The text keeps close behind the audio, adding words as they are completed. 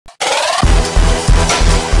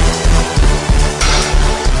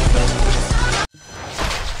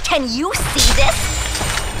Can you see this?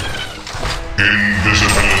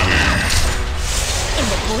 Invisibility. In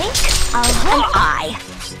the blink of an eye.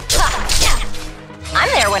 I'm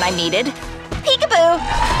there when I'm needed. Peekaboo!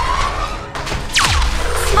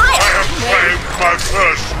 Smile! I have claimed my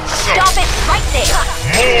first soul. Stop it right there!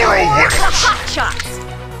 More awaits. The hot shots!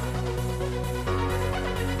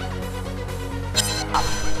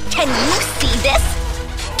 Can you see this?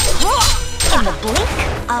 In the blink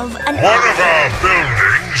of an eye. One of our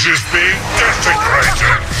buildings is being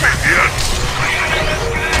desecrated, minion.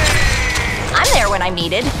 I'm there when I'm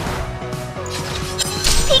needed.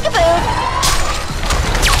 Peekaboo!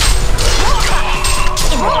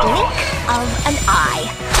 In the blink of an eye.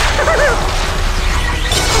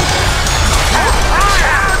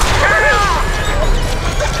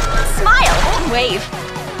 Smile and wave.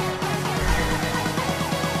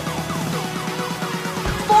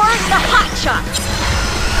 For the hot shots.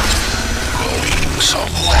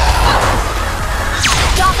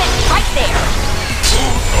 Stop it right there.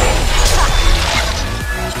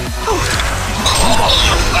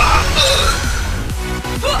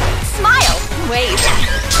 Smile, wave.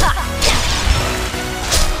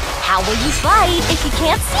 How will you fight if you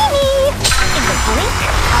can't see me? In the blink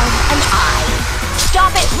of an eye.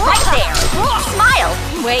 Stop it right there. Smile,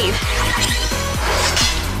 wave.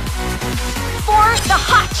 For the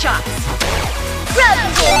hot shots.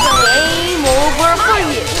 Game over for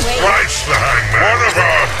you. Christ the hangman. One of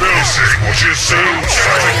our buildings is being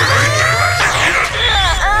desecrated.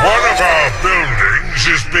 One of our buildings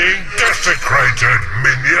is being desecrated,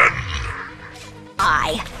 minion.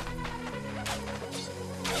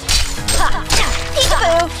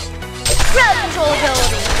 Peekaboo! Crowd control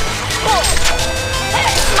ability.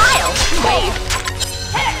 Smile, wave.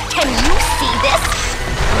 Can you see this?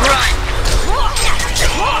 Run!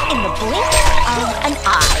 In the blink of an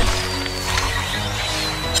eye.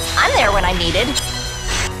 I'm there when I'm needed.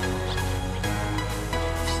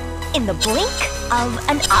 In the blink of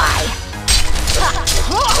an eye.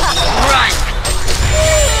 Run!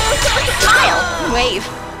 Smile, wave.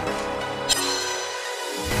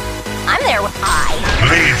 I'm there when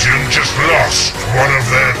Legion just lost one of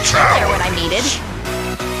their I'm there towers. when I'm needed.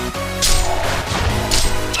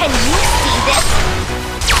 Can you see this?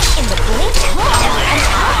 In the blink of an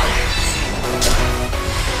eye.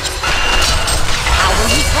 How will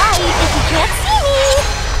you fight if you can't see me?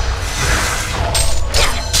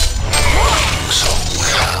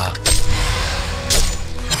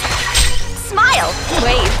 Smile,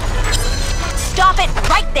 wave. Stop it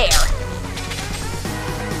right there.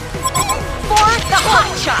 For the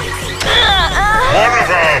hot shots. One of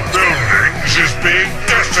our buildings is being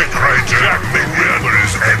desecrated. Minion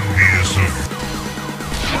is envious of.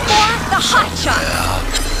 For the hot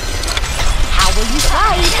shots. How will you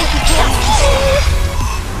fight if you can't see?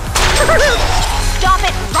 Stop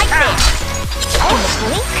it right there. In the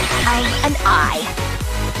blink of an eye.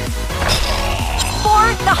 For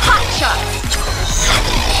the hot shots.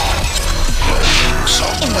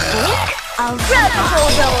 In the blink of an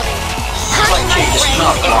eye. Hurting my friends is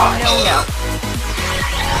a no-no.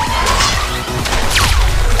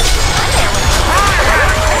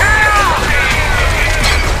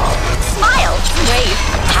 Smile, wave.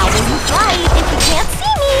 How will you fight if you can't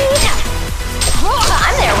see me?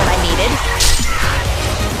 I'm there when I'm needed.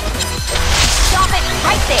 Stop it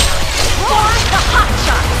right there. For the hot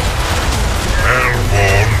shot.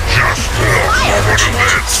 Hellborn just lost one of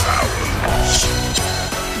their towers.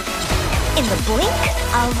 In the blink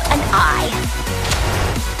of an eye.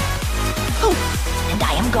 Poof, and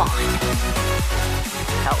I am gone.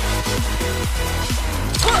 Oh.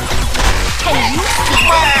 Can you see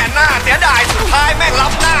แม่น่าเสียดายสุดท้ายแม่งล้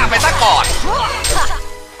ำหน้าไปซะก่อน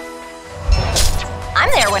I'm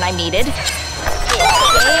there when I'm needed.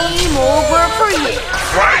 Game over for you.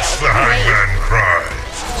 Christ the hangman cries.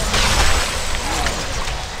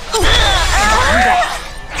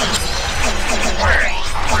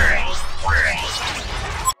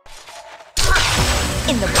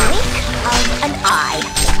 In the blink of an eye.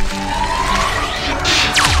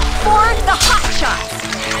 For the hot shots.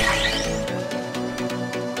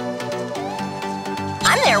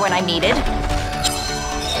 I'm there when I'm needed.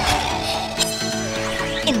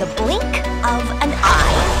 In the blink of an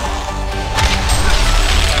eye.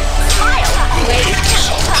 Smile, wave.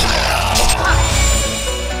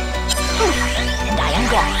 Poof, and I am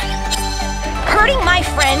gone. Hurting my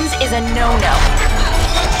friends is a no-no.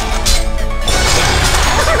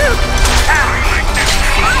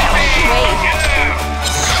 Smile, wave.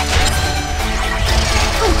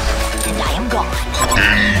 Poof, and I am gone.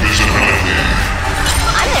 Invisibility.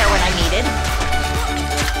 I'm there when I'm needed.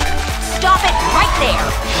 Stop it right there.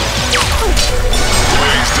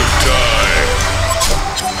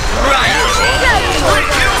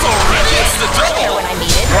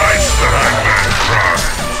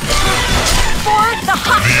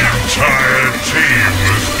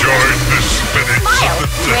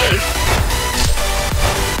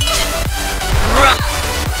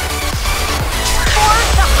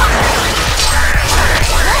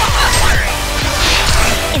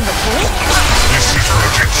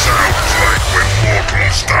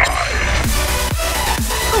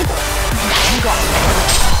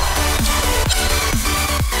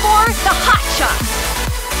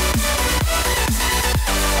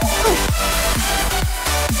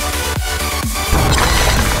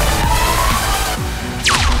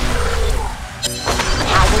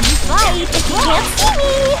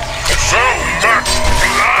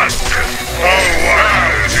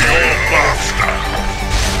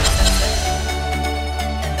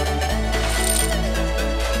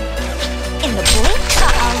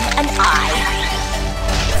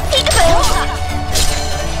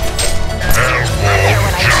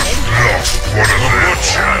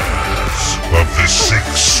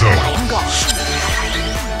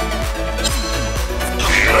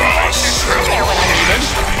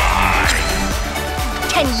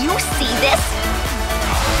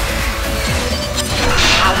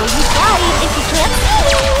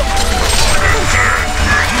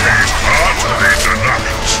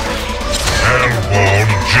 HoN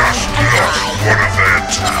just lost one of their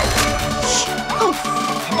towers. Oof,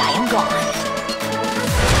 and I am gone.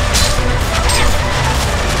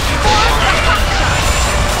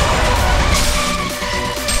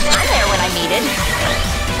 I'm there when I'm needed.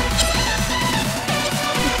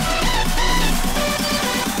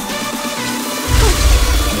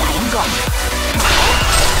 And I am gone.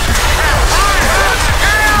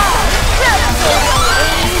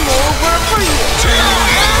 Game over for you.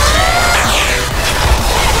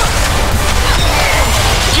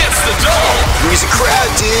 Gets the double. Who's a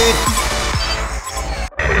crowd, dude?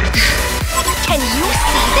 Can you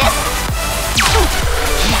see this?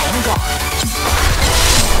 And I am gone.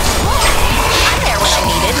 I'm there when I'm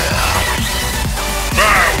needed.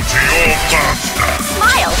 Bow to your master.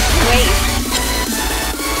 Smile, wave.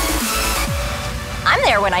 I'm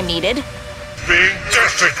there when I'm needed. Being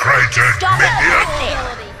desecrated, Stop it minion. right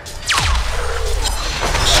there.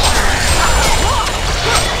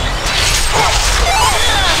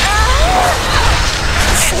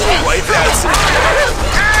 Full wipeouts.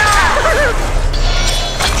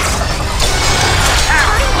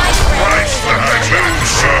 Christ, the two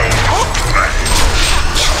souls play.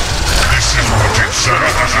 This is what it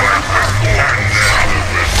sounds like when one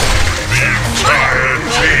Newerth. The entire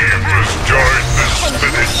team has joined the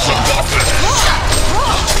spirits of the dead.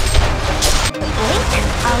 Blink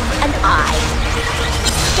of an eye.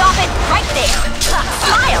 Stop it right there.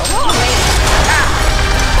 Smile, wave.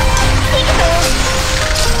 Peekaboo.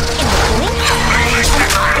 In the blink of an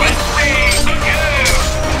eye.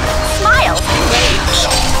 Smile, wave.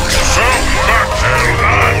 So much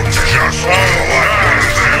HoN just unlike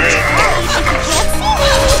their master. Can't see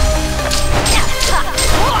me.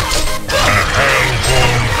 A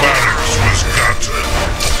HoN barracks was gutted.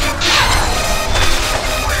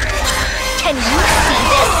 Can you see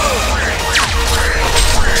this?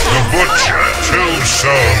 The butcher, 2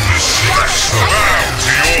 souls, 6. Bow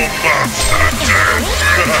to your master, death.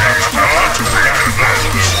 A HoN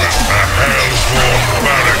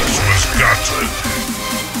barracks was gutted.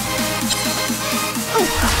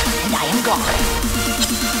 And I am gone.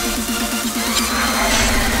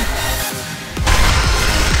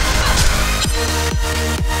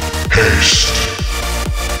 Haste.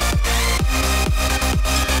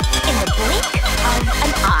 In the blink of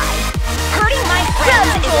an eye. Hurting my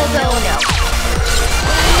friends is a no-no.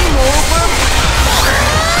 Game over.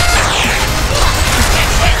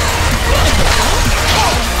 In the blink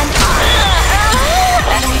of an eye.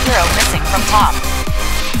 Enemy hero missing from top.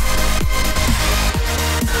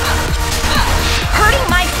 Hurting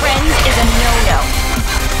my friends is a no-no.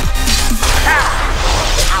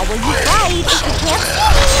 How will you fight if you can't see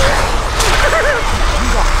me?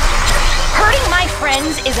 Hurting my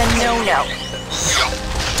friends is a no-no.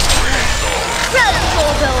 Incredible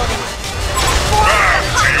ability. Bow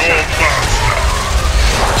to your master.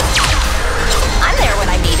 I'm there when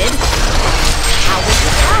I'm needed. How will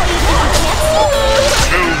you fight if you can't see me?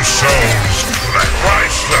 2 souls,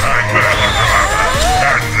 Christ the hangman.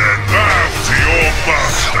 And then bow to your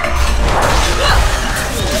master.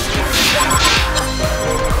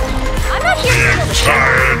 I'm not here The to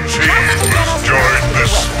entire team has joined the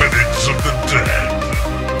spirits of the dead.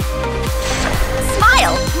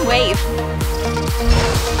 smile, wave.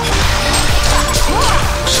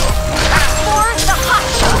 For the hot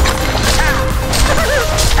shot.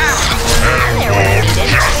 HoN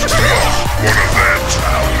just lost one of their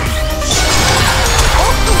towers.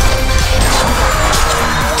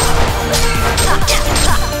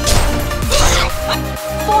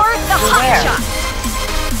 For the hot Beware. shot.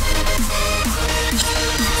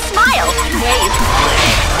 Smile, wave.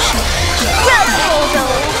 Red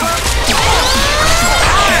Bulldoze.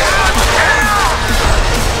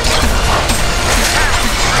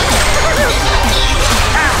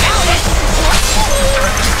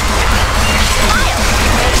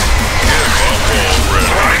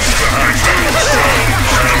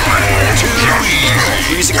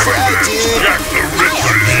 Who's a crowd, dude? Jack the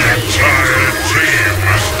Ripper, the entire team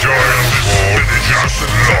has joined the war and just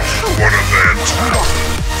lost one of their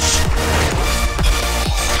towers.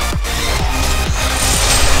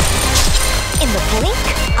 In the blink